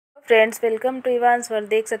Friends, welcome to Evans world.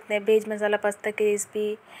 देख सकते हैं वेज मसाला पास्ता की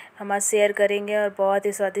रेसिपी हम आज शेयर करेंगे और बहुत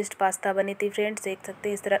ही स्वादिष्ट पास्ता बनी थी। फ्रेंड्स देख सकते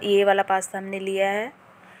हैं इस तरह ये वाला पास्ता हमने लिया है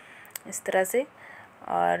इस तरह से।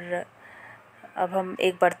 और अब हम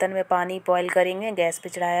एक बर्तन में पानी बॉईल करेंगे, गैस पे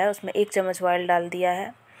चढ़ाया है, उसमें 1 चम्मच ऑयल डाल दिया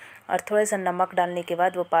है और थोड़ा सा नमक डालने के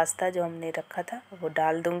बाद वो पास्ता जो हमने रखा था वो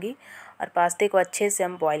डाल दूँगी और पास्ते को अच्छे से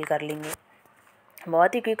हम बॉईल कर लेंगे।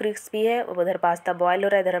 बहुत ही क्विक रेसिपी है। उधर पास्ता बॉयल हो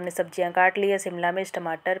रहा है, इधर हमने सब्जियां काट ली है, शिमला मिर्च,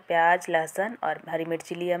 टमाटर, प्याज, लहसुन और हरी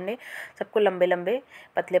मिर्ची ली हमने। सबको लंबे लंबे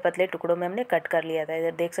पतले पतले टुकड़ों में हमने कट कर लिया था।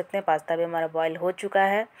 इधर देख सकते हैं पास्ता भी हमारा बॉयल हो चुका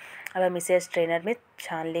है। अब हम इसे स्ट्रेनर में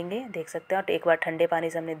छान लेंगे, देख सकते हैं। और एक बार ठंडे पानी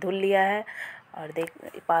से हमने धुल लिया है और देख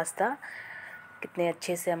पास्ता कितने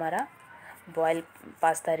अच्छे से हमारा बॉयल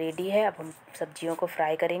पास्ता रेडी है। अब हम सब्जियों को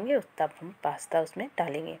फ्राई करेंगे, तब हम पास्ता उसमें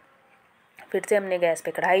डालेंगे। फिर से हमने गैस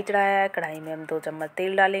पे कढ़ाई चढ़ाया है, कढ़ाई में हम 2 चम्मच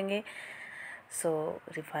तेल डालेंगे।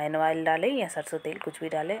 रिफ़ाइन ऑयल डालें या सरसों तेल कुछ भी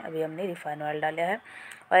डालें। अभी हमने रिफ़ाइन ऑयल डाला है।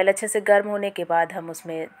 ऑयल अच्छे से गर्म होने के बाद हम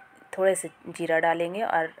उसमें थोड़े से जीरा डालेंगे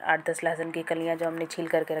और 8-10 लहसुन की कलियां जो हमने छील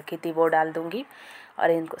करके रखी थी वो डाल दूँगी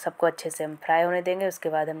और इनको सबको अच्छे से हम फ्राई होने देंगे। उसके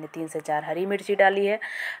बाद हमने 3 से 4 हरी मिर्ची डाली है।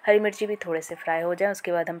 हरी मिर्ची भी थोड़े से फ्राई हो जाए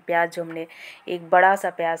उसके बाद हम प्याज, जो हमने एक बड़ा सा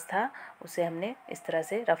प्याज था उसे हमने इस तरह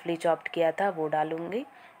से रफली चॉप्ड किया था, वो डालूँगी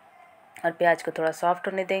और प्याज को थोड़ा सॉफ्ट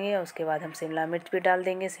होने देंगे। उसके बाद हम शिमला मिर्च भी डाल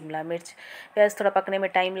देंगे। शिमला मिर्च प्याज थोड़ा पकने में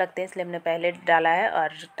टाइम लगते हैं, इसलिए हमने पहले डाला है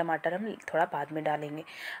और टमाटर हम थोड़ा बाद में डालेंगे।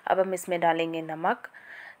 अब हम इसमें डालेंगे नमक,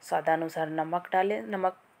 स्वादानुसार नमक डालें।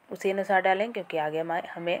 नमक उसी अनुसार डालें क्योंकि आगे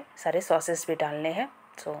हमें सारे सॉसेस भी डालने हैं।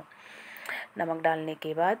 नमक डालने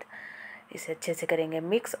के बाद इसे अच्छे से करेंगे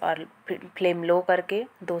मिक्स और फ्लेम लो करके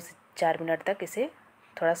 2 से 4 मिनट तक इसे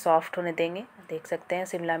थोड़ा सॉफ्ट होने देंगे। देख सकते हैं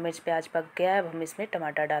शिमला मिर्च प्याज पक गया है। अब हम इसमें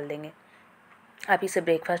टमाटर डाल देंगे। आप इसे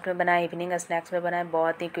ब्रेकफास्ट में बनाएं, इवनिंग स्नैक्स में बनाएं।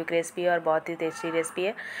 बहुत ही क्विक रेसिपी है और बहुत ही टेस्टी रेसिपी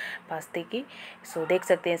है पास्ते की। देख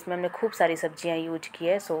सकते हैं इसमें हमने खूब सारी सब्जियां यूज की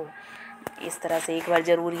है। इस तरह से एक बार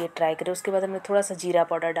ज़रूर ये ट्राई करें। उसके बाद हमने थोड़ा सा जीरा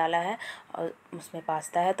पाउडर डाला है और उसमें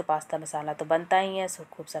पास्ता है तो पास्ता मसाला तो बनता ही है।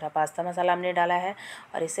 खूब सारा पास्ता मसाला हमने डाला है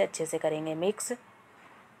और इसे अच्छे से करेंगे मिक्स।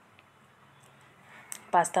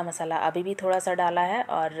 पास्ता मसाला अभी भी थोड़ा सा डाला है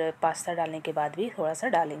और पास्ता डालने के बाद भी थोड़ा सा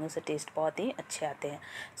डालेंगे, उससे टेस्ट बहुत ही अच्छे आते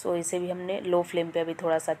हैं। इसे भी हमने लो फ्लेम पे अभी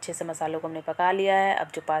थोड़ा सा अच्छे से मसालों को हमने पका लिया है। अब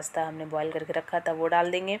जो पास्ता हमने बॉईल करके रखा था वो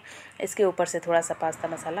डाल देंगे। इसके ऊपर से थोड़ा सा पास्ता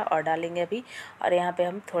मसाला और डालेंगे अभी। और यहाँ पे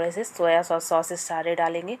हम थोड़े से सोया सॉसेस सारे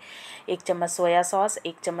डालेंगे। 1 चम्मच सोया सॉस,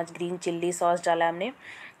 1 चम्मच ग्रीन चिल्ली सॉस डाला हमने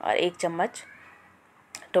और 1 चम्मच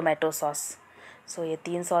टोमेटो सॉस। ये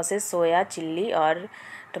 3 सॉसेस सोया, चिल्ली और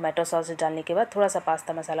टोमेटो सॉस डालने के बाद थोड़ा सा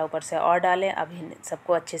पास्ता मसाला ऊपर से और डालें। अब इन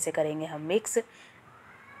सबको अच्छे से करेंगे हम मिक्स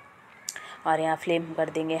और यहाँ फ्लेम कर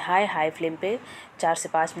देंगे हाई फ्लेम पे 4 से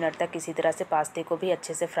 5 मिनट तक इसी तरह से पास्ते को भी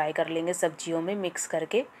अच्छे से फ्राई कर लेंगे सब्जियों में मिक्स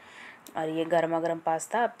करके। और ये गर्मा गर्म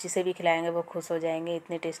पास्ता आप जिसे भी खिलाएंगे वो खुश हो जाएंगे,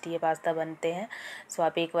 इतने टेस्टी ये पास्ता बनते हैं।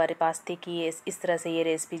 आप एक बार पास्ते की इस तरह से ये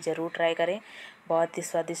रेसिपी ज़रूर ट्राई करें, बहुत ही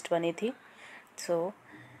स्वादिष्ट बनी थी।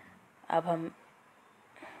 अब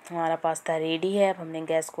हमारा पास्ता रेडी है। अब हमने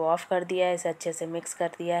गैस को ऑफ़ कर दिया है, इसे अच्छे से मिक्स कर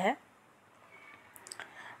दिया है।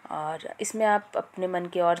 और इसमें आप अपने मन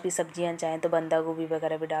की और भी सब्जियां चाहें तो बंदा गोभी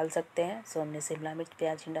वगैरह भी डाल सकते हैं। हमने शिमला मिर्च,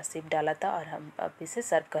 प्याज, टिंडा सिर्फ डाला था और हम अब इसे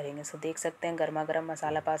सर्व करेंगे। देख सकते हैं गर्मा गर्म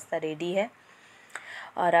मसाला पास्ता रेडी है।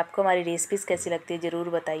 और आपको हमारी रेसिपीज़ कैसी लगती है ज़रूर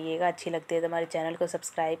बताइएगा। अच्छी लगती है तो हमारे चैनल को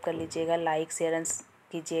सब्सक्राइब कर लीजिएगा, लाइक शेयर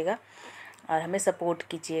कीजिएगा और हमें सपोर्ट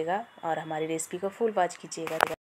कीजिएगा और हमारी रेसिपी को फुल वॉच कीजिएगा।